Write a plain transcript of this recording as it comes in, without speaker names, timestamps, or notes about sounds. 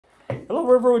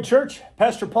Hello, Riverwood Church.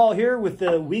 Pastor Paul here with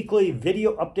the weekly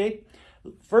video update.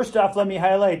 First off, let me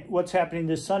highlight what's happening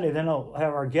this Sunday. Then I'll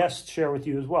have our guests share with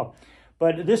you as well.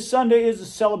 But this Sunday is a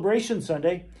celebration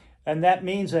Sunday, and that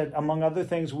means that, among other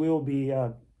things, we will be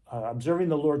observing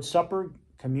the Lord's Supper,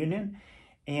 communion,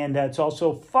 and it's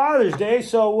also Father's Day,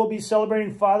 so we'll be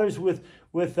celebrating fathers with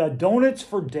donuts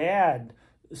for Dad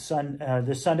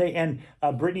this Sunday. And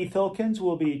Brittany Filkins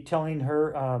will be telling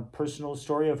her personal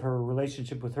story of her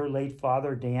relationship with her late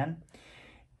father, Dan.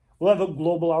 We'll have a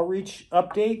global outreach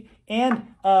update.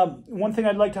 And one thing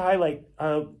I'd like to highlight,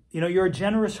 you're a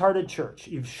generous-hearted church.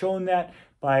 You've shown that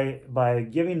by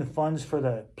giving the funds for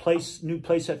the new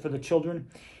playset for the children.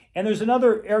 And there's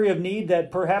another area of need that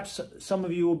perhaps some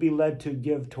of you will be led to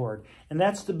give toward, and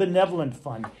that's the benevolent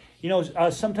fund.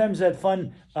 Sometimes that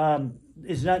fund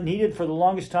is not needed for the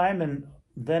longest time, and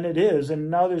then it is.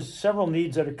 And now there's several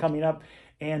needs that are coming up,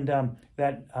 and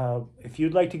if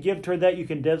you'd like to give toward that, you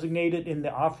can designate it in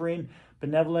the offering,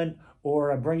 benevolent,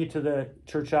 or bring it to the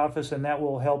church office, and that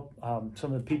will help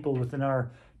some of the people within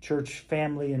our church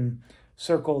family and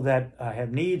circle that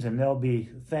have needs, and they'll be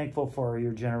thankful for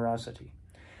your generosity.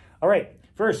 All right,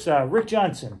 first, Rick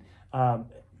Johnson,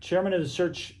 chairman of the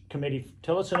search committee.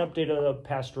 Tell us an update of the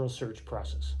pastoral search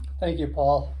process. Thank you,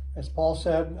 Paul. As Paul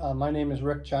said, my name is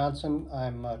Rick Johnson.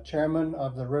 I'm chairman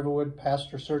of the Riverwood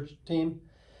Pastor Search Team.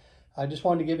 I just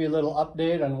wanted to give you a little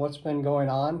update on what's been going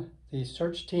on. The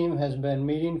search team has been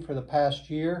meeting for the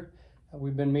past year.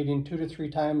 We've been meeting 2 to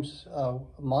 3 times a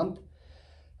month.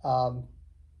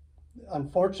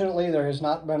 Unfortunately, there has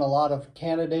not been a lot of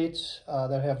candidates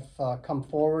that have come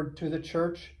forward to the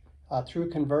church through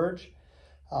Converge.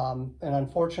 And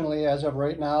unfortunately, as of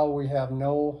right now, we have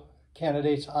no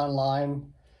candidates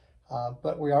online,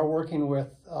 but we are working with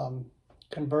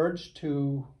Converge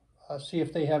to see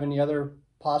if they have any other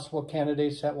possible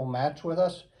candidates that will match with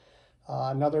us.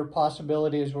 Another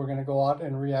possibility is we're going to go out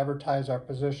and re-advertise our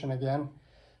position again.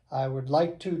 I would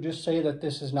like to just say that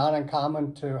this is not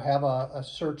uncommon to have a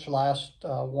search last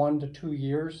 1 to 2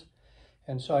 years.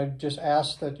 And so I just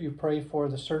ask that you pray for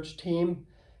the search team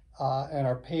and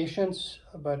our patience,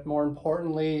 but more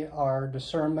importantly, our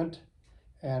discernment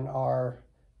and our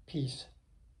peace.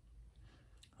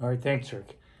 All right, thanks,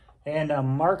 Rick. And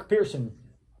Mark Pearson,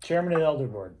 chairman of the Elder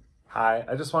Board. Hi,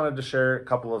 I just wanted to share a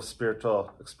couple of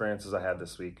spiritual experiences I had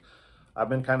this week. I've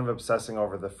been kind of obsessing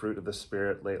over the fruit of the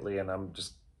Spirit lately, and I'm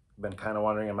just been kind of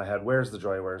wondering in my head, where's the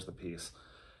joy, where's the peace?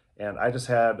 And I just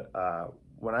had,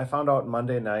 when I found out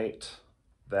Monday night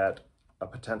that a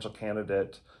potential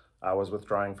candidate was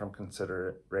withdrawing from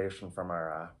consideration from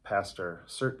our pastor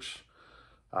search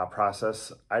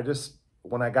process,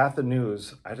 when I got the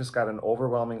news, I just got an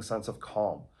overwhelming sense of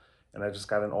calm. And I just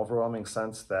got an overwhelming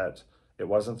sense that it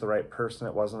wasn't the right person,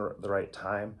 it wasn't the right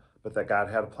time, but that God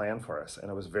had a plan for us.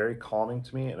 And it was very calming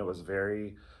to me, and it was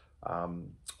very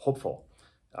hopeful.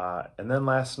 And then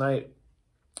last night,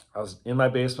 I was in my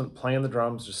basement playing the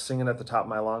drums, just singing at the top of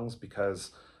my lungs because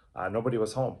nobody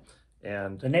was home.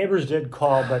 And the neighbors did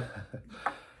call, but...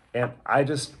 and I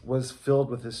just was filled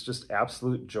with this just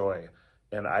absolute joy.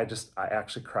 And I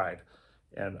actually cried.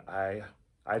 And I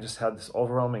just had this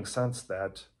overwhelming sense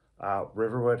that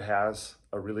Riverwood has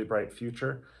a really bright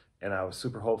future. And I was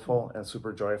super hopeful and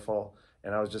super joyful.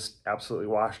 And I was just absolutely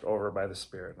washed over by the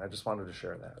Spirit. And I just wanted to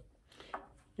share that.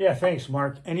 Yeah, thanks,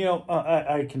 Mark. And,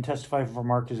 I can testify for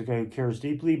Mark as a guy who cares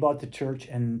deeply about the church.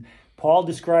 And Paul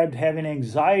described having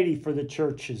anxiety for the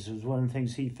churches as one of the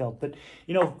things he felt. But,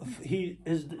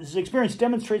 his experience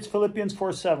demonstrates Philippians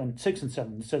 6 and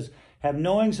 7. It says, have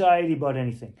no anxiety about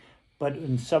anything, but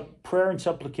in prayer and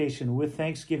supplication with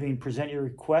thanksgiving, present your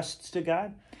requests to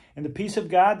God. And the peace of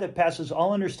God that passes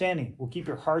all understanding will keep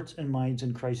your hearts and minds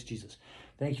in Christ Jesus.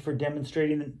 Thank you for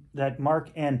demonstrating that,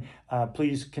 Mark, and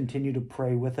please continue to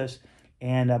pray with us.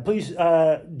 And please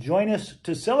join us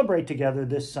to celebrate together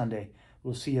this Sunday.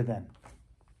 We'll see you then.